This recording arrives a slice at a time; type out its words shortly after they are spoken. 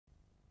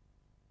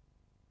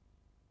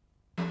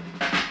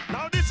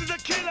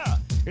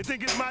You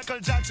think it's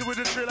Michael Jackson with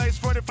the thriller? It's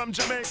Freddy from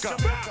Jamaica.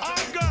 All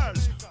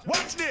girls,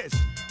 watch this.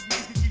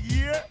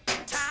 Yeah.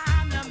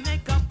 Time to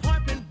make an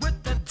appointment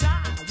with the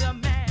doctor,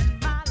 man.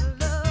 My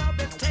love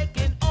is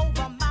taking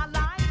over my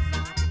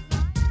life.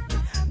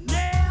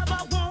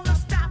 Never wanna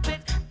stop it.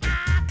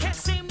 I can't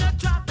seem to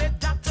drop it.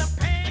 Dr.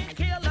 Pain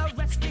Killa,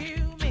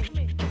 rescue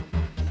me.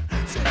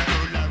 Say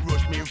girl, I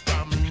rush me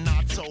from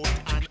north, south,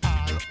 and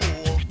all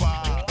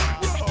over.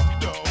 Rub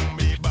down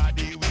me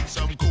body with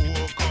some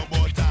cocoa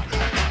butter.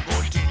 I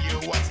go tell you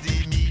what's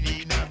the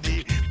meaning of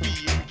the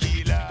pain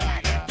killer.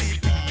 The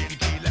pain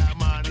killer,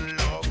 man,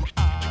 love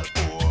all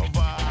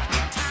over.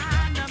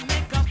 Time to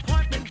make an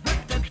appointment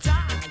with the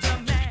doctor,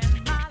 man.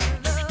 My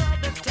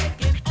love is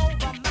taking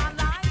over my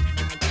life.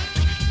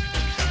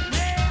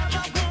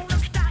 Never wanna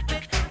stop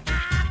it. I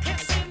can't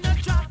seem to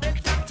drop it.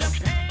 Dr.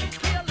 Pain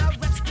Killa,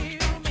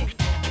 rescue me.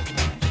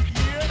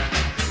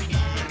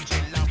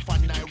 Angela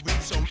fan I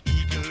with some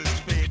eagle's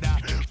feather.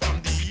 From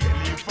the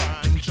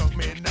elephant truck,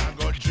 me nah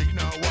go drink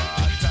no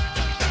water.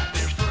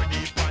 The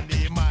Freddy Pain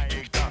the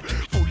mic,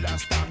 full of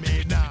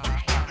stamina.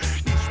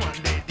 This one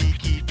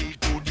dedicated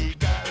to the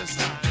girl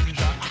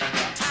Sandra.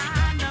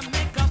 Time to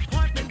make an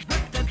appointment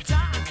with the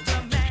doctor,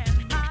 man.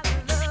 My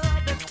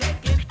love is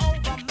taking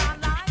over my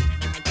life.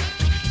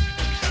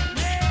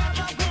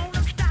 Never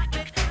wanna stop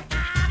it. I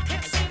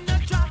can't seem to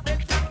drop it.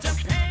 Dr.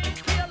 Pain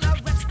Killa,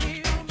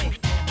 rescue me.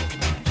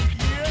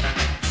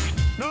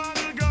 No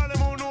little girl them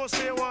who know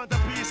say you want a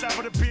piece out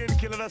of the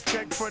painkiller. That's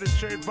checked for the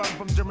straight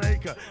from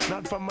Jamaica,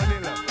 not from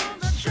Manila.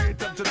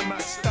 Straight up to the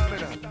max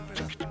stamina.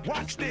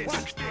 Watch this.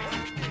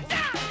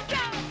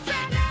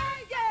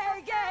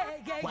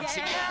 Watch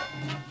it.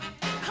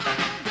 Come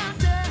on,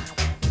 doctor,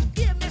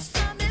 give me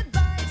some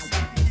advice.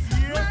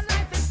 My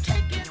life is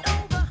taking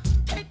over,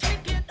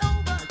 taking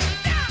over.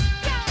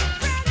 Doctor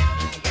Freddy,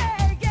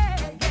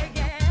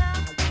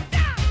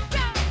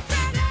 Doctor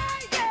Freddy,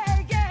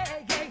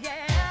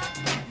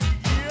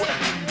 When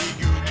the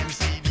girl them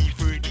see the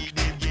Freddy,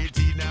 them get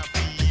in a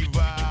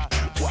fever.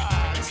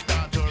 Walls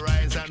start to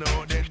rise and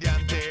now they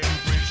damn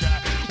temperature.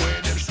 When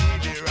them see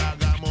the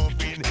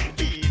ragamuffin in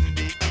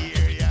the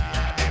area,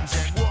 them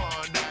say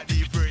wonder the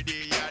Freddy,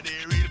 yeah, the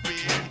real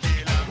pain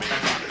killer.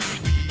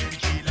 Pain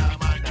killer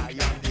man, I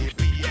am the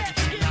pain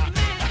killer.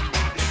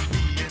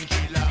 Pain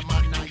killer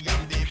man, I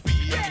am the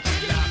pain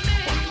killer.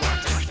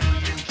 What a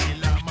pain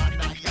killer man,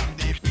 I am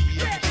the pain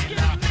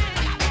killer.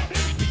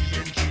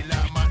 Pain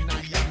killer man, I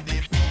am the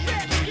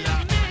pain killer.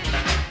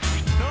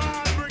 No,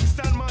 all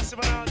Brixton massive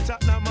and all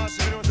top now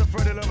massive. You know what's a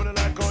Freddy loving it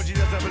like OG.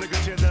 Just have a little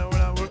change now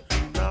when I work.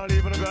 Now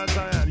leaving a girl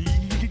tired. Yeah.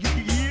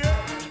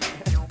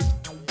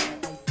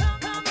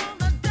 Come on,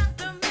 the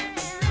doctor man.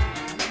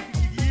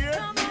 Yeah.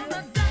 Come on, the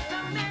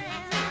doctor man.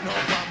 Now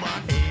from my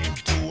head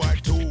to her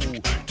toe,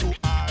 to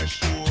her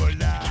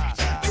shoulder.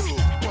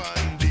 Look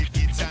on the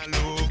tits and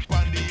look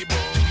on the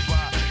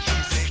bumper. She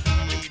say,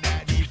 "Hey,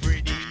 Daddy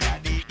Freddy, you're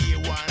the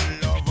A1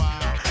 lover."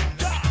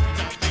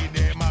 Doctor feed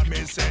them and me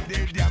say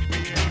they damn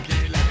pain